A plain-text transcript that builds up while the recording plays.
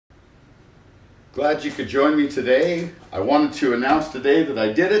Glad you could join me today. I wanted to announce today that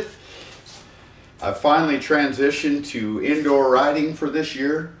I did it. I finally transitioned to indoor riding for this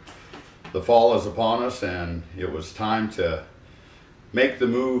year. The fall is upon us and it was time to make the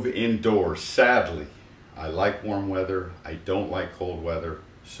move indoors. Sadly, I like warm weather. I don't like cold weather.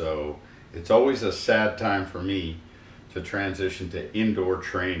 So it's always a sad time for me to transition to indoor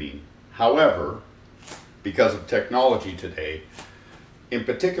training. However, because of technology today, in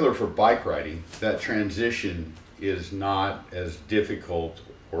particular for bike riding, that transition is not as difficult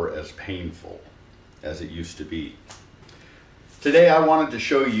or as painful as it used to be. Today I wanted to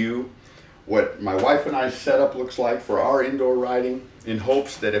show you what my wife and I's setup looks like for our indoor riding, in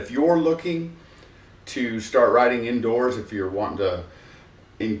hopes that if you're looking to start riding indoors, if you're wanting to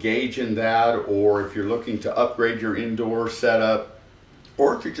engage in that, or if you're looking to upgrade your indoor setup,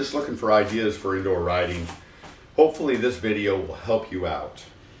 or if you're just looking for ideas for indoor riding, hopefully this video will help you out.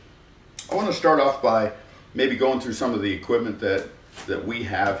 I want to start off by maybe going through some of the equipment that we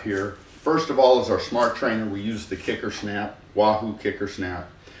have here. First of all is our smart trainer. We use the Kickr snap, Wahoo Kickr snap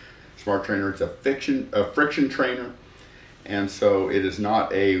smart trainer. It's a friction trainer, and so it is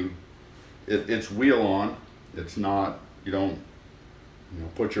not it's wheel on. It's not, you don't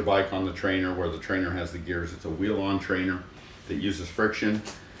put your bike on the trainer where the trainer has the gears. It's a wheel on trainer that uses friction.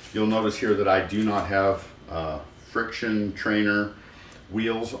 You'll notice here that I do not have friction trainer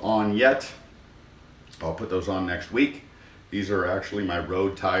wheels on yet. I'll put those on next week. These are actually my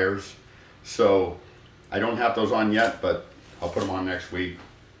road tires, so I don't have those on yet, but I'll put them on next week.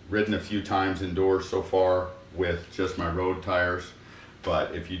 Ridden a few times indoors so far with just my road tires,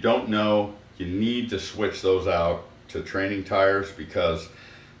 but if you don't know, you need to switch those out to training tires, because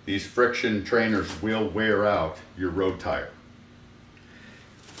these friction trainers will wear out your road tire.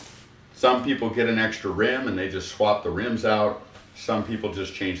 Some people get an extra rim and they just swap the rims out. Some people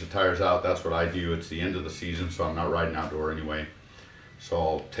just change the tires out. That's what I do. It's the end of the season, so I'm not riding outdoor anyway. So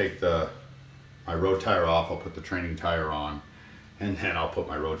I'll take my road tire off, I'll put the training tire on, and then I'll put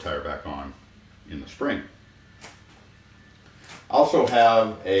my road tire back on in the spring. I also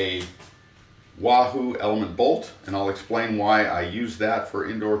have a Wahoo element bolt, and I'll explain why I use that for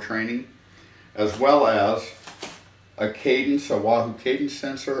indoor training, as well as a Cadence, a Wahoo Cadence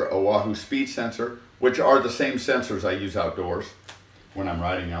sensor, a Wahoo speed sensor, which are the same sensors I use outdoors when I'm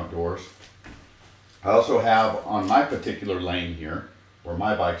riding outdoors. I also have on my particular lane here, where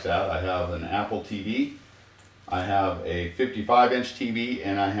my bike's at, I have an Apple TV, I have a 55-inch TV,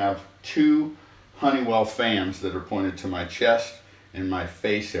 and I have two Honeywell fans that are pointed to my chest and my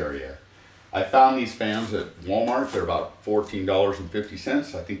face area. I found these fans at Walmart. They're about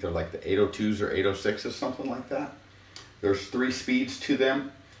 $14.50. I think they're like the 802s or 806s, something like that. There's 3 speeds to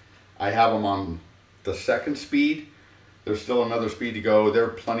them. I have them on the 2nd speed. There's still another speed to go. There are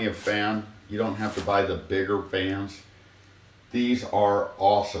plenty of fan. You don't have to buy the bigger fans. These are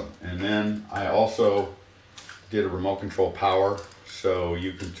awesome. And then I also did a remote control power, so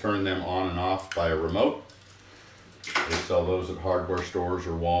you can turn them on and off by a remote. They sell those at hardware stores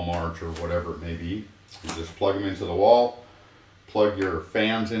or Walmart or whatever it may be. You just plug them into the wall, plug your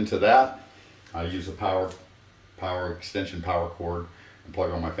fans into that. I use a power extension power cord and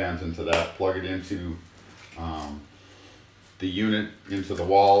plug all my fans into that, plug it into the unit into the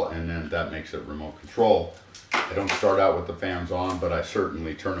wall, and then that makes it remote control. I don't start out with the fans on, but I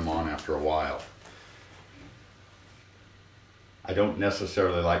certainly turn them on after a while. I don't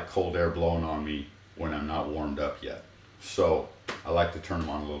necessarily like cold air blowing on me when I'm not warmed up yet, so I like to turn them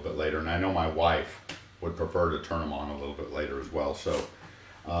on a little bit later, and I know my wife would prefer to turn them on a little bit later as well. So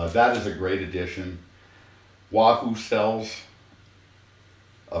that is a great addition. Wahoo sells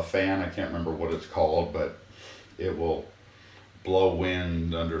a fan, I can't remember what it's called, but it will blow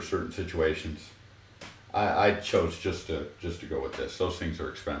wind under certain situations. I chose just to go with this. Those things are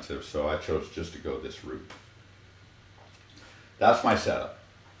expensive, so I chose just to go this route. That's my setup.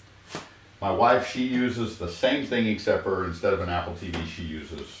 My wife, she uses the same thing, except for instead of an Apple TV, she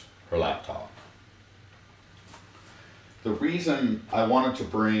uses her laptop. The reason I wanted to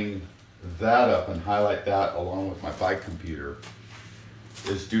bring that up and highlight that along with my bike computer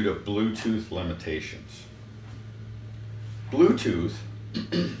is due to Bluetooth limitations. Bluetooth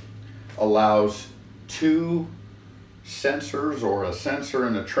allows 2 sensors, or a sensor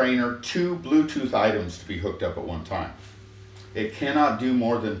and a trainer, 2 Bluetooth items to be hooked up at one time. It cannot do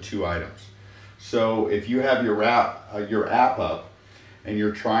more than 2 items. So if you have your app up and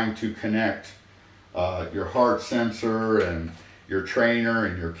you're trying to connect your heart sensor and your trainer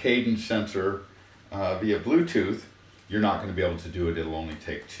and your cadence sensor via Bluetooth, you're not going to be able to do it. It'll only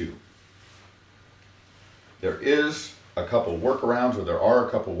take 2. There is a couple workarounds, or there are a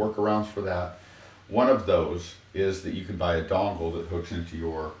couple workarounds for that. One of those is that you can buy a dongle that hooks into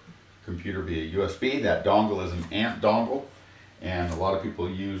your computer via USB. That dongle is an ANT dongle, and a lot of people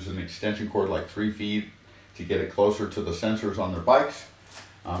use an extension cord like 3 feet to get it closer to the sensors on their bikes,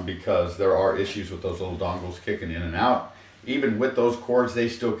 because there are issues with those little dongles kicking in and out. Even with those cords, they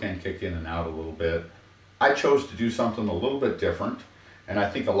still can kick in and out a little bit. I chose to do something a little bit different, and I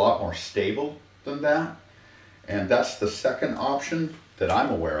think a lot more stable than that. And that's the second option that I'm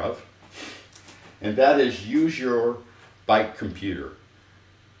aware of. And that is use your bike computer.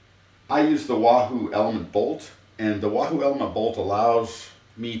 I use the Wahoo Element Bolt, and the Wahoo Element Bolt allows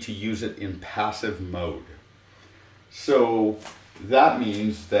me to use it in passive mode. So that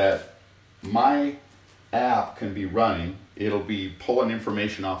means that my app can be running. It'll be pulling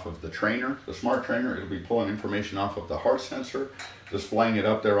information off of the trainer, the smart trainer. It'll be pulling information off of the heart sensor, displaying it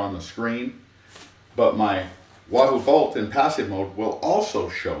up there on the screen. But my Wahoo Bolt in passive mode will also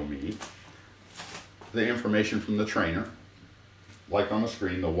show me the information from the trainer, like on the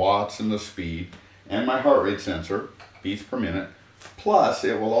screen, the watts and the speed, and my heart rate sensor, beats per minute. Plus,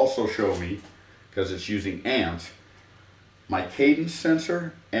 it will also show me, because it's using ANT, my cadence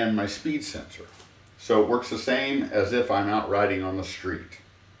sensor and my speed sensor. So it works the same as if I'm out riding on the street,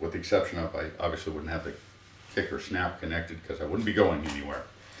 with the exception of I obviously wouldn't have the Kickr snap connected because I wouldn't be going anywhere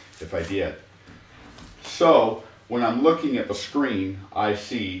if I did. So when I'm looking at the screen, I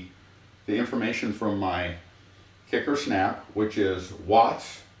see the information from my Kickr snap, which is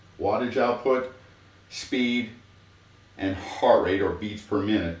watts, wattage output, speed, and heart rate or beats per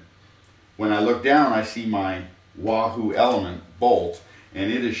minute. When I look down, I see my Wahoo Element Bolt,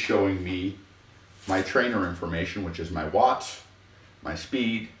 and it is showing me my trainer information, which is my watts, my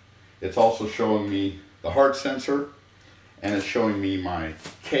speed. It's also showing me the heart sensor, and it's showing me my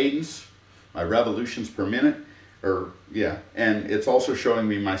cadence, my revolutions per minute, and it's also showing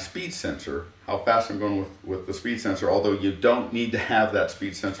me my speed sensor, how fast I'm going with the speed sensor, although you don't need to have that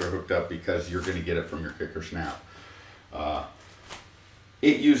speed sensor hooked up because you're going to get it from your Kickr snap.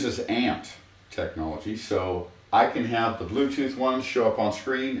 It uses ANT technology, so I can have the Bluetooth ones show up on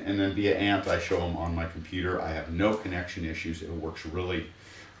screen, and then via ANT I show them on my computer. I have no connection issues. It works really,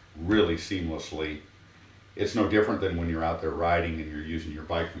 really seamlessly. It's no different than when you're out there riding and you're using your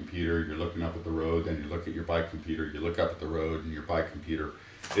bike computer. You're looking up at the road, then you look at your bike computer, you look up at the road and your bike computer.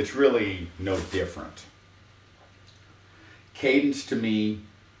 It's really no different. Cadence to me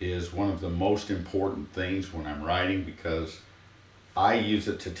is one of the most important things when I'm riding, because I use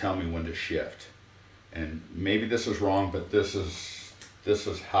it to tell me when to shift. And maybe this is wrong, but this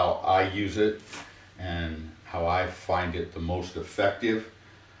is how I use it and how I find it the most effective.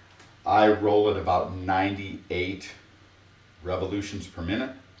 I roll at about 98 revolutions per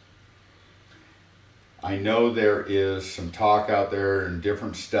minute. I know there is some talk out there in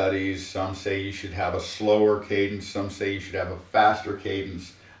different studies. Some say you should have a slower cadence, some say you should have a faster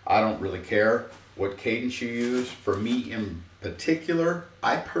cadence. I don't really care what cadence you use. For me in particular,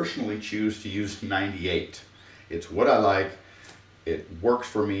 I personally choose to use 98. It's what I like, it works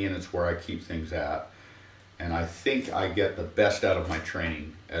for me, and it's where I keep things at. And I think I get the best out of my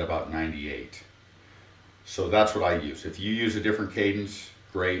training at about 98. So that's what I use. If you use a different cadence,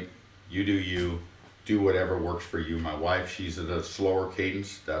 great, you do you. Do whatever works for you. My wife, she's at a slower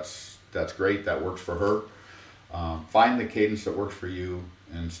cadence. That's great, that works for her. Find the cadence that works for you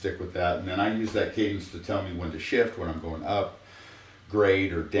and stick with that. And then I use that cadence to tell me when to shift, when I'm going up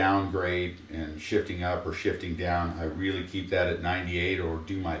grade or down grade and shifting up or shifting down. I really keep that at 98, or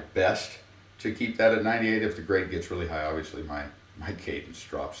do my best to keep that at 98. If the grade gets really high, obviously my cadence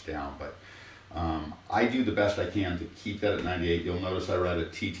drops down, but I do the best I can to keep that at 98. You'll notice I ride a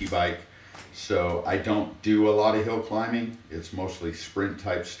TT bike, so I don't do a lot of hill climbing. It's mostly sprint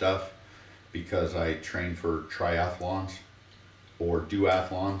type stuff because I train for triathlons or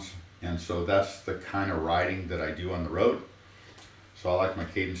duathlons, and so that's the kind of riding that I do on the road. So I like my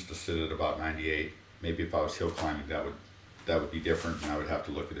cadence to sit at about 98. Maybe if I was hill climbing, that would be different, and I would have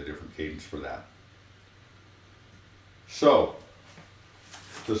to look at a different cadence for that. So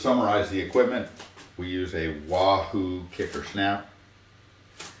to summarize the equipment, we use a Wahoo Kickr snap.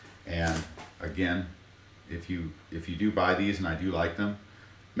 And again, if you do buy these, and I do like them,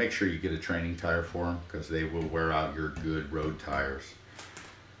 make sure you get a training tire for them, because they will wear out your good road tires.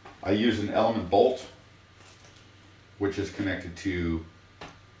 I use an Element Bolt, which is connected to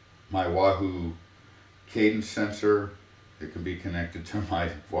my Wahoo cadence sensor. It can be connected to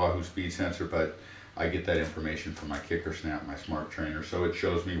my Wahoo speed sensor, but I get that information from my Kickr snap, my smart trainer. So it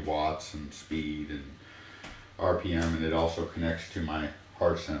shows me watts and speed and RPM, and it also connects to my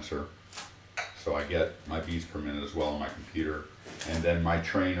heart sensor. So I get my beats per minute as well on my computer. And then my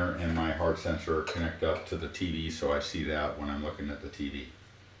trainer and my heart sensor connect up to the TV, so I see that when I'm looking at the TV.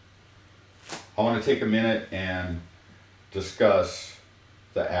 I want to take a minute and discuss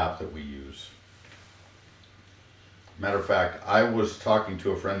the app that we use. Matter of fact, I was talking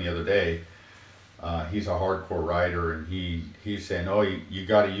to a friend the other day. He's a hardcore rider, and he's saying, oh, you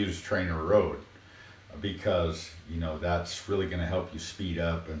got to use Trainer Road, because that's really going to help you speed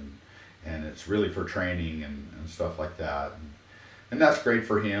up, and it's really for training and stuff like that. And that's great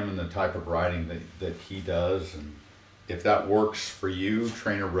for him and the type of riding that he does. And if that works for you,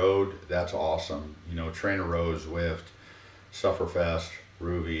 Trainer Road, that's awesome. Trainer Road, Zwift, Sufferfest,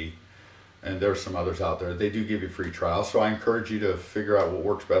 Rouvy, and there's some others out there. They do give you free trials, so I encourage you to figure out what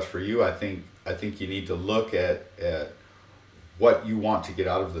works best for you. I think you need to look at what you want to get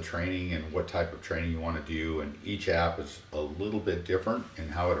out of the training and what type of training you want to do, and each app is a little bit different in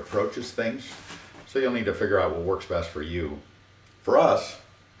how it approaches things, so you'll need to figure out what works best for you. For us,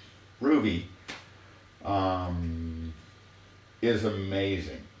 Rouvy is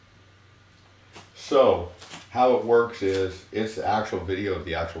amazing. So how it works is it's the actual video of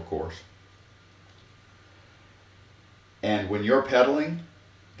the actual course. And when you're pedaling,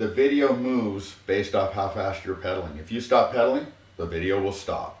 the video moves based off how fast you're pedaling. If you stop pedaling, the video will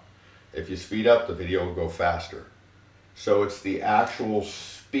stop. If you speed up, the video will go faster. So it's the actual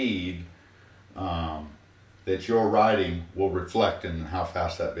speed that you're riding will reflect in how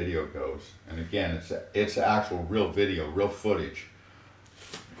fast that video goes. And again, it's actual real video, real footage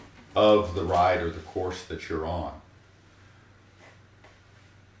of the ride or the course that you're on.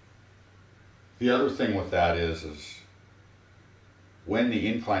 The other thing with that is when the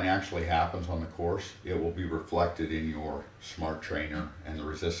incline actually happens on the course, it will be reflected in your smart trainer, and the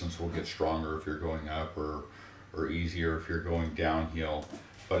resistance will get stronger if you're going up, or easier if you're going downhill,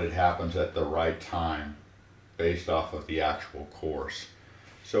 but it happens at the right time based off of the actual course.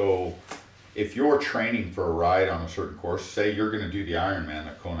 So if you're training for a ride on a certain course, say you're going to do the Ironman,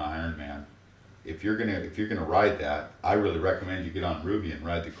 the Kona Ironman, if you're gonna ride that, I really recommend you get on Rouvy and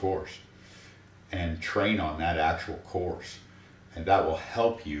ride the course and train on that actual course, and that will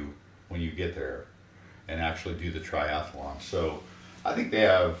help you when you get there and actually do the triathlon. So I think they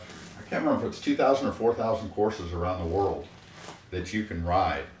have, I can't remember if it's 2,000 or 4,000 courses around the world that you can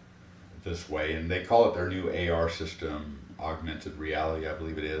ride this way, and they call it their new AR system, augmented reality, I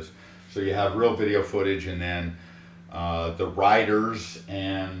believe it is. So you have real video footage, and then the riders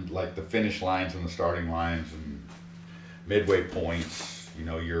and like the finish lines and the starting lines and midway points,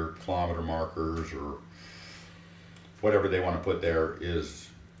 your kilometer markers or whatever they want to put there, is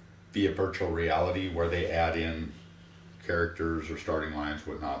via virtual reality, where they add in characters or starting lines,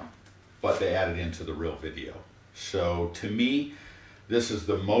 whatnot, but they add it into the real video. So to me, this is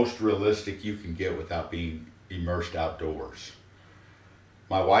the most realistic you can get without being immersed outdoors.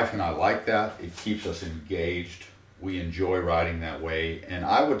 My wife and I like that. It keeps us engaged. We enjoy riding that way. And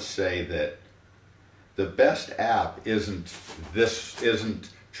I would say that the best app isn't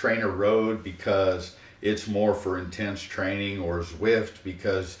Trainer Road because it's more for intense training, or Zwift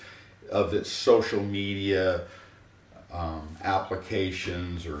because of its social media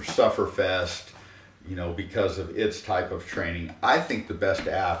applications, or Sufferfest, because of its type of training. I think the best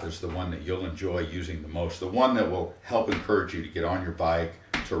app is the one that you'll enjoy using the most, the one that will help encourage you to get on your bike,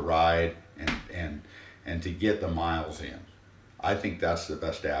 to ride, and to get the miles in. I think that's the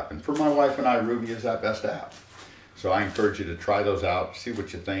best app. And for my wife and I, Rouvy is that best app. So I encourage you to try those out, see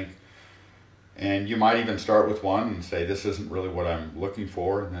what you think. And you might even start with one and say, this isn't really what I'm looking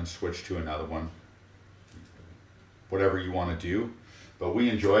for, and then switch to another one. Whatever you want to do. But we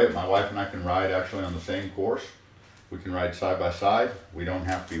enjoy it. My wife and I can ride actually on the same course. We can ride side by side. We don't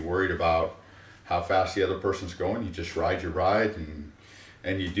have to be worried about how fast the other person's going. You just ride your ride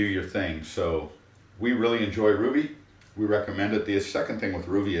and you do your thing. So we really enjoy Rouvy. We recommend it. The second thing with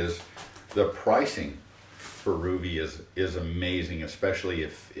Rouvy is the pricing for Rouvy is amazing, especially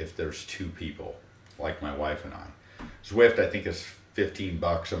if there's two people, like my wife and I. Zwift, I think, is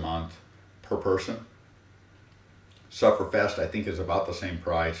 $15 a month per person. Sufferfest, I think, is about the same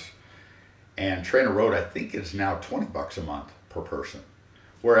price. And Trainer Road, I think, is now $20 a month per person.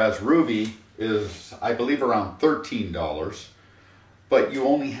 Whereas Rouvy is, I believe, around $13, but you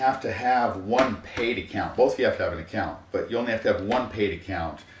only have to have one paid account. Both of you have to have an account, but you only have to have one paid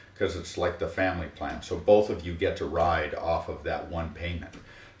account because it's like the family plan. So both of you get to ride off of that one payment.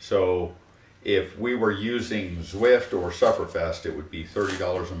 So if we were using Zwift or Sufferfest, it would be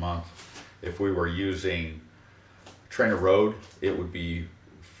 $30 a month. If we were using Trainer Road, it would be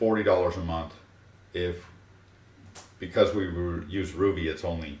 $40 a month. Because we use Rouvy, it's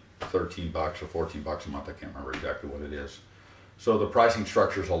only 13 bucks or 14 bucks a month. I can't remember exactly what it is. So the pricing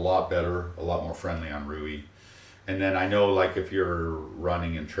structure is a lot better, a lot more friendly on Rouvy. And then I know, like, if you're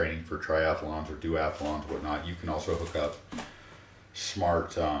running and training for triathlons or duathlons, whatnot, you can also hook up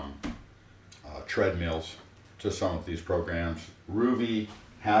smart treadmills to some of these programs. Rouvy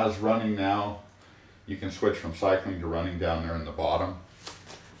has running now. You can switch from cycling to running down there in the bottom.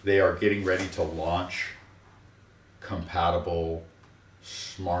 They are getting ready to launch compatible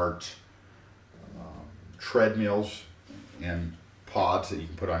smart treadmills and pods that you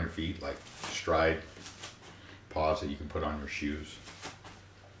can put on your feet, like stride pods that you can put on your shoes.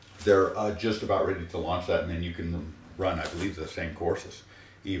 They're just about ready to launch that, and then you can run, I believe, the same courses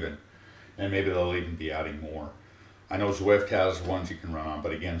even, and maybe they'll even be adding more. I know Zwift has ones you can run on,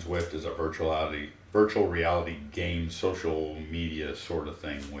 but again, Zwift is a virtual reality game, social media sort of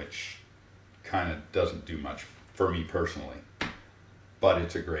thing, which kind of doesn't do much for me personally, but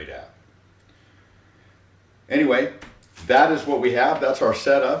it's a great app. Anyway, that is what we have. That's our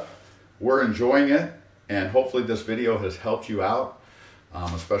setup. We're enjoying it, and hopefully this video has helped you out,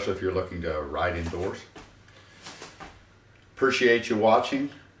 especially if you're looking to ride indoors. Appreciate you watching.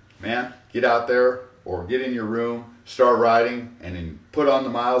 Man, get out there or get in your room, start riding, and then put on the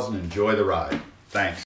miles and enjoy the ride. Thanks.